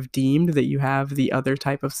they have deemed that you have the other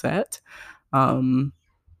type of set. Um,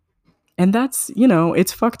 and that's,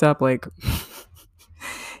 it's fucked up. Like,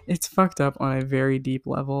 it's fucked up on a very deep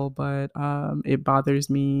level, but it bothers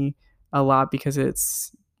me a lot because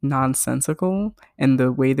it's nonsensical, and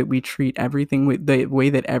the way that we treat everything, with the way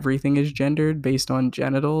that everything is gendered based on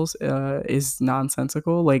genitals, is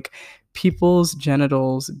nonsensical. Like people's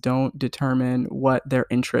genitals don't determine what their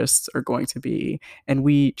interests are going to be, and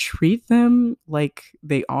we treat them like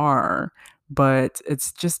they are, but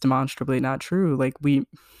it's just demonstrably not true. Like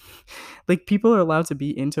people are allowed to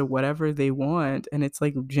be into whatever they want, and it's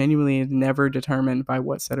like genuinely never determined by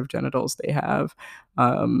what set of genitals they have.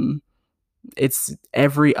 um it's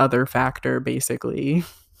every other factor basically,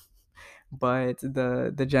 but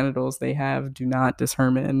the genitals they have do not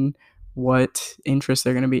determine what interests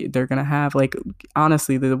they're going to have. Like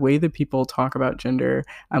honestly, the way that people talk about gender,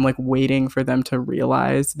 I'm like waiting for them to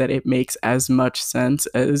realize that it makes as much sense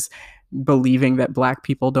as believing that black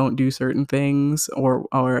people don't do certain things, or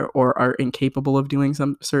are incapable of doing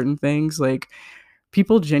some certain things. Like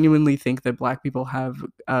people genuinely think that black people have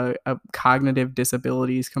cognitive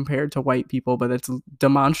disabilities compared to white people, but that's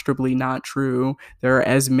demonstrably not true. There are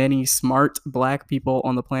as many smart black people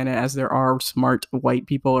on the planet as there are smart white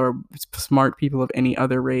people or smart people of any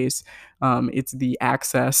other race. It's the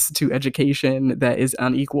access to education that is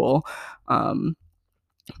unequal.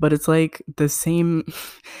 But it's like the same,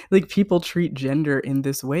 like people treat gender in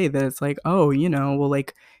this way that it's like, oh, well,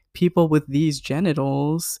 like people with these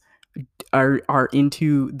genitals are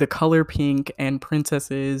into the color pink and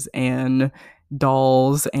princesses and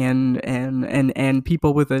dolls, and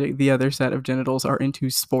people with the other set of genitals are into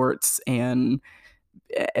sports and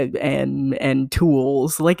and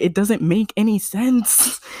tools. Like, it doesn't make any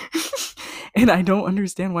sense. And I don't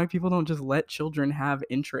understand why people don't just let children have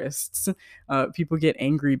interests. People get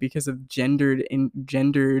angry because of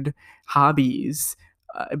gendered hobbies,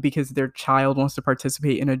 because their child wants to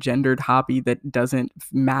participate in a gendered hobby that doesn't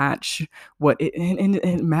match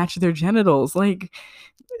and match their genitals. Like,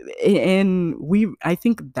 and I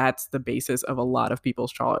think that's the basis of a lot of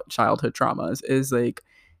people's childhood traumas, is like,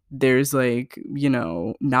 there's like,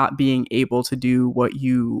 not being able to do what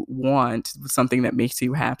you want, something that makes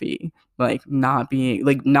you happy, like not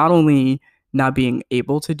only not being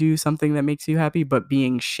able to do something that makes you happy, but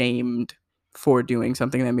being shamed for doing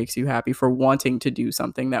something that makes you happy, for wanting to do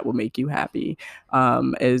something that will make you happy.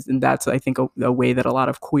 And that's, I think, a way that a lot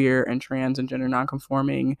of queer and trans and gender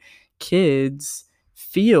nonconforming kids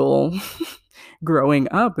feel growing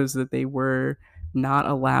up, is that they were not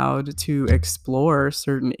allowed to explore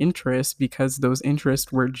certain interests because those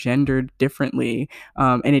interests were gendered differently.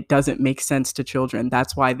 And it doesn't make sense to children.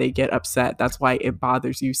 That's why they get upset. That's why it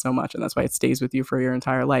bothers you so much. And that's why it stays with you for your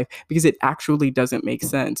entire life, because it actually doesn't make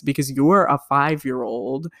sense, because you're a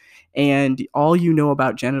 5-year-old and all you know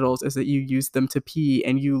about genitals is that you use them to pee,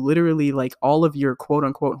 and you literally, like, all of your quote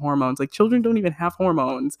unquote hormones, like, children don't even have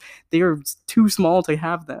hormones. They are too small to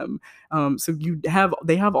have them. So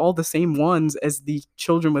they have all the same ones as the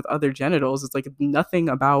children with other genitals. It's like nothing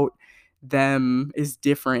about them is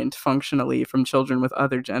different functionally from children with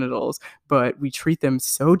other genitals, but we treat them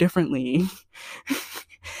so differently.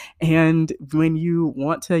 And when you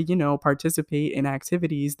want to, participate in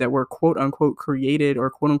activities that were quote unquote created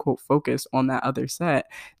or quote unquote focused on that other set,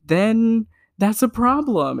 then that's a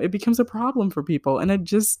problem. It becomes a problem for people. And it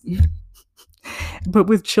just, but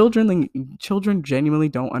with children, like, children genuinely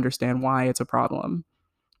don't understand why it's a problem,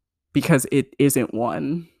 because it isn't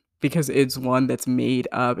one. Because it's one that's made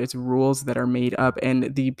up. It's rules that are made up,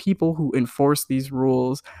 and the people who enforce these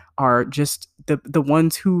rules are just the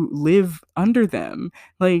ones who live under them.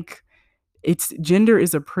 Like, it's gender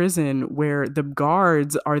is a prison where the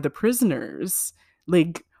guards are the prisoners.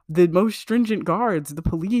 Like, the most stringent guards, the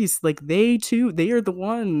police, like, they are the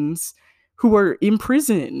ones who are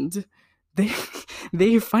imprisoned. They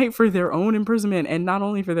they fight for their own imprisonment, and not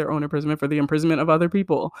only for their own imprisonment, for the imprisonment of other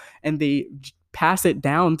people, and they pass it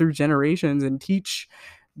down through generations and teach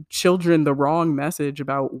children the wrong message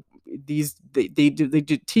about these. They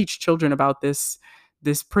teach children about this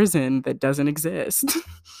prison that doesn't exist.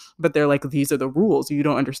 But they're like, these are the rules, you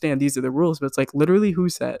don't understand, these are the rules. But it's like, literally, who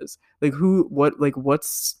says, like, who, what, like,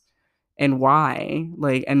 what's, and why?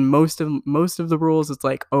 Like, and most of the rules, it's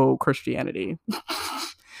like, oh, Christianity.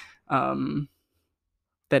 um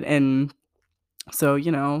that and so,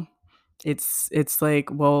 it's like,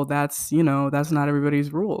 well, that's not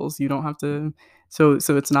everybody's rules. You don't have to. So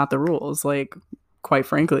it's not the rules. Like, quite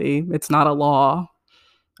frankly, it's not a law.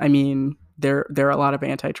 I mean, there are a lot of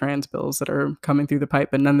anti-trans bills that are coming through the pipe,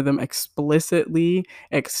 but none of them explicitly,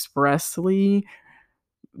 expressly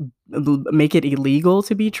make it illegal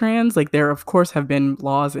to be trans. Like, there, of course, have been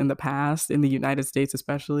laws in the past, in the United States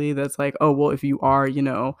especially, that's like, oh, well, if you are,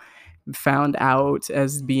 found out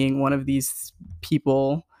as being one of these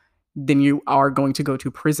people, then you are going to go to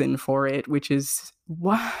prison for it, which is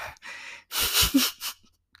what.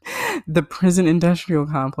 The prison industrial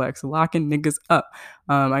complex, locking niggas up.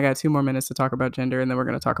 I got 2 more minutes to talk about gender, and then we're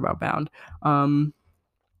going to talk about Bound.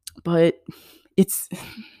 But it's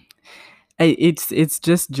it's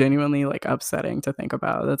just genuinely, like, upsetting to think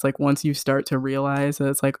about. That's like, once you start to realize that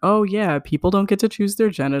it's like, oh yeah, people don't get to choose their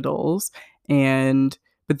genitals, and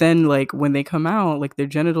but then, like, when they come out, like, their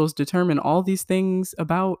genitals determine all these things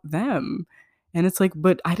about them. And it's like,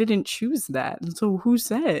 but I didn't choose that. And so who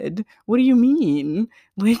said? What do you mean?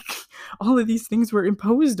 Like, all of these things were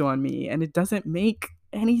imposed on me, and it doesn't make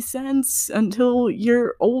any sense until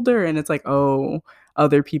you're older. And it's like, oh,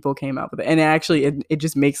 other people came up with it. And it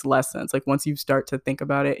just makes less sense. Like, once you start to think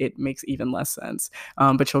about it, it makes even less sense.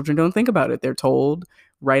 But children don't think about it. They're told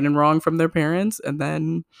right and wrong from their parents, and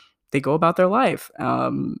then they go about their life,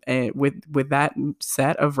 and with that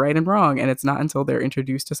set of right and wrong. And it's not until they're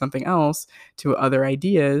introduced to something else, to other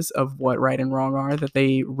ideas of what right and wrong are, that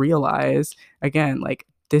they realize, again, like,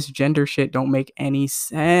 this gender shit don't make any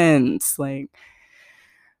sense. Like,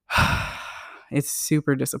 it's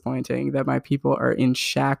super disappointing that my people are in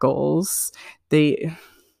shackles. They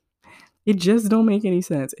It just don't make any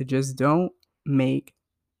sense. It just don't make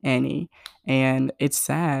any. And it's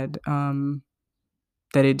sad,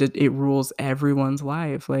 that it rules everyone's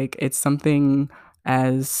life. Like, it's something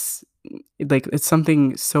as like it's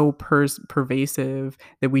something so pervasive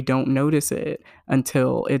that we don't notice it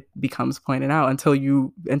until it becomes pointed out, until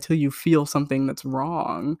you feel something that's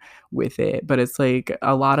wrong with it. But it's like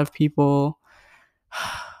a lot of people,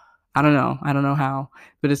 I don't know how,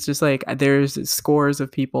 but it's just like there's scores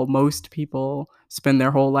of people, most people spend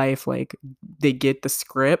their whole life like they get the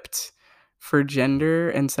script for gender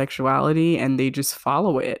and sexuality and they just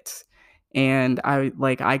follow it. And I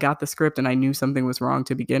got the script and I knew something was wrong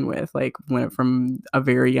to begin with. Like when from a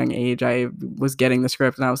very young age, I was getting the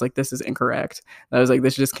script and I was like, this is incorrect. I was like,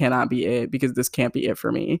 this just cannot be it because this can't be it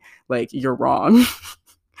for me. Like you're wrong.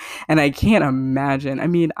 And I can't imagine. I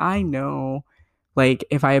mean, I know like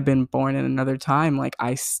if I had been born in another time, like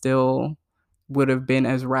I still would have been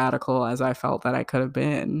as radical as I felt that I could have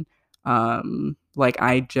been. Like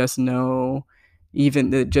I just know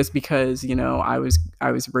just because, you know, I was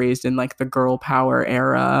raised in like the girl power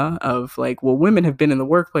era of like, well, women have been in the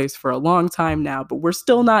workplace for a long time now, but we're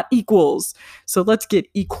still not equals. So let's get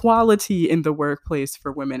equality in the workplace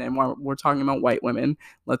for women. And we're talking about white women,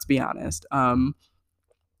 let's be honest.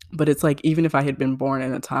 But it's like, even if I had been born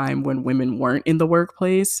in a time when women weren't in the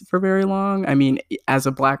workplace for very long, I mean, as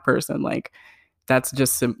a Black person, like, that's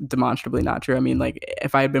just demonstrably not true. I mean, like,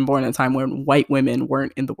 if I had been born in a time when white women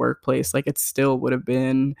weren't in the workplace, like, it still would have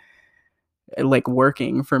been like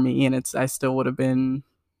working for me, and I still would have been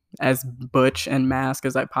as butch and mask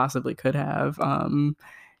as I possibly could have.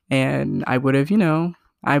 And I would have, you know,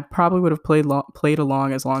 I probably would have played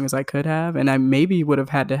along as long as I could have, and I maybe would have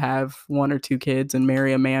had to have one or two kids and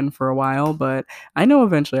marry a man for a while. But I know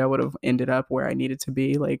eventually I would have ended up where I needed to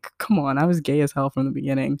be. Like, come on, I was gay as hell from the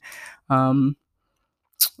beginning. Um,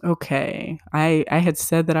 Okay. I had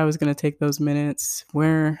said that I was gonna take those minutes.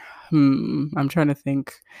 I'm trying to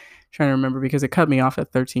think, trying to remember because it cut me off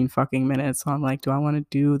at 13 fucking minutes. So I'm like, do I want to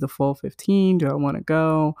do the full 15? Do I want to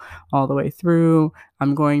go all the way through?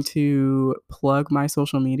 I'm going to plug my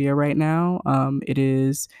social media right now. It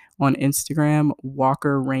is on Instagram,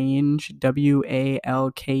 Walker Range,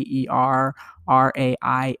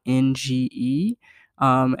 WALKERRAINGE.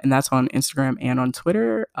 And that's on Instagram and on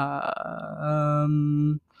Twitter.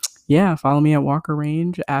 Yeah, follow me at Walker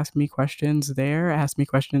Range. Ask me questions there. Ask me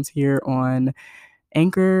questions here on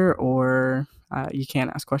Anchor, or you can't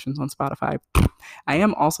ask questions on Spotify. I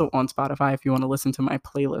am also on Spotify if you want to listen to my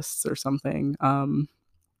playlists or something.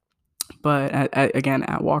 But again,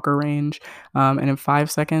 at Walker Range. And in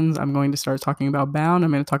 5 seconds, I'm going to start talking about Bound.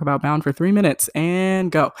 I'm going to talk about Bound for 3 minutes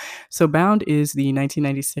and go. So, Bound is the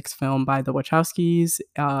 1996 film by the Wachowskis.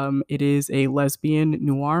 It is a lesbian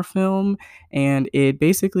noir film, and it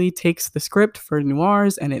basically takes the script for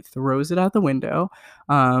noirs and it throws it out the window.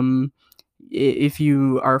 If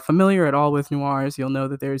you are familiar at all with noirs, you'll know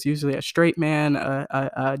that there's usually a straight man,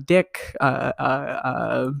 a dick,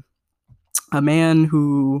 a man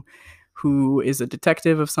who is a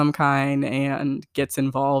detective of some kind and gets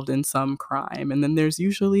involved in some crime. And then there's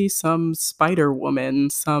usually some Spider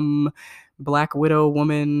Woman, some Black Widow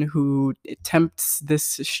woman who tempts this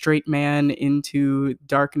straight man into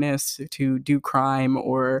darkness to do crime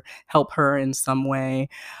or help her in some way.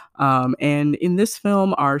 And in this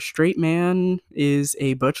film, our straight man is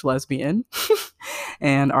a butch lesbian.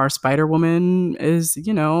 And our Spider Woman is,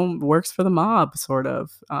 you know, works for the mob, sort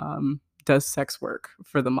of. Does sex work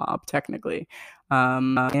for the mob, technically.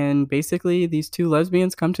 And basically, these two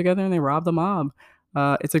lesbians come together and they rob the mob.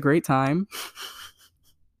 It's a great time.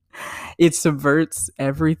 It subverts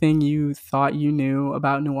everything you thought you knew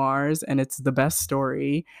about noirs, and it's the best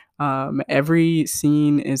story. Every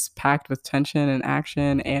scene is packed with tension and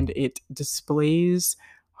action, and it displays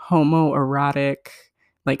homoerotic,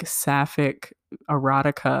 like sapphic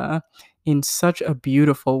erotica in such a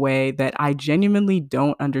beautiful way that I genuinely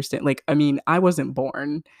don't understand. Like, I mean, I wasn't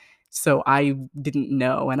born, so I didn't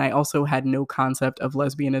know, and I also had no concept of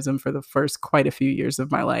lesbianism for the first quite a few years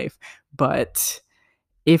of my life. But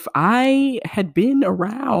if I had been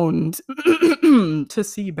around to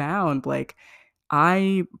see Bound, like,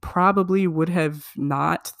 I probably would have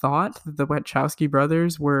not thought that the Wachowski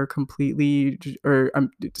brothers were completely, or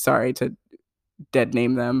I'm sorry to dead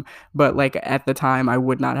name them, but like at the time, I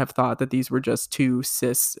would not have thought that these were just two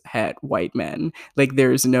cis het white men. Like,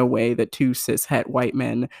 there's no way that two cis het white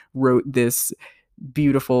men wrote this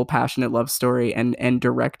beautiful, passionate love story and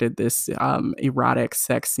directed this erotic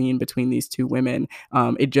sex scene between these two women.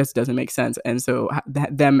 It just doesn't make sense. And so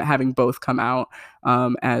them having both come out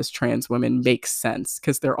as trans women makes sense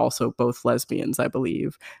because they're also both lesbians, I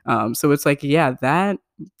believe. So it's like, yeah,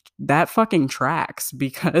 that fucking tracks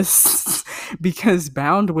because because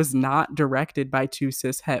Bound was not directed by two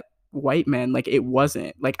cis het white men. Like, it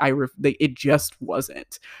wasn't. Like, it just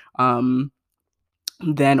wasn't. Um,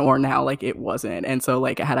 then or now, like, it wasn't. And so,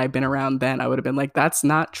 like, had I been around then, I would have been like, that's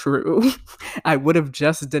not true. I would have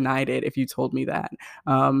just denied it if you told me that.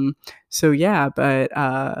 Um, so yeah, but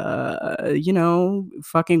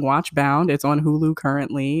fucking watch Bound. It's on Hulu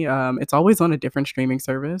currently. It's always on a different streaming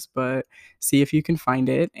service, but see if you can find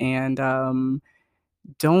it. And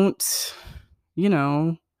don't, you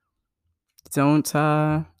know, don't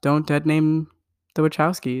dead name the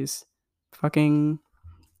Wachowskis. Fucking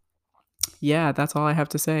yeah, that's all I have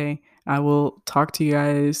to say. I will talk to you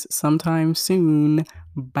guys sometime soon.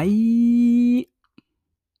 Bye.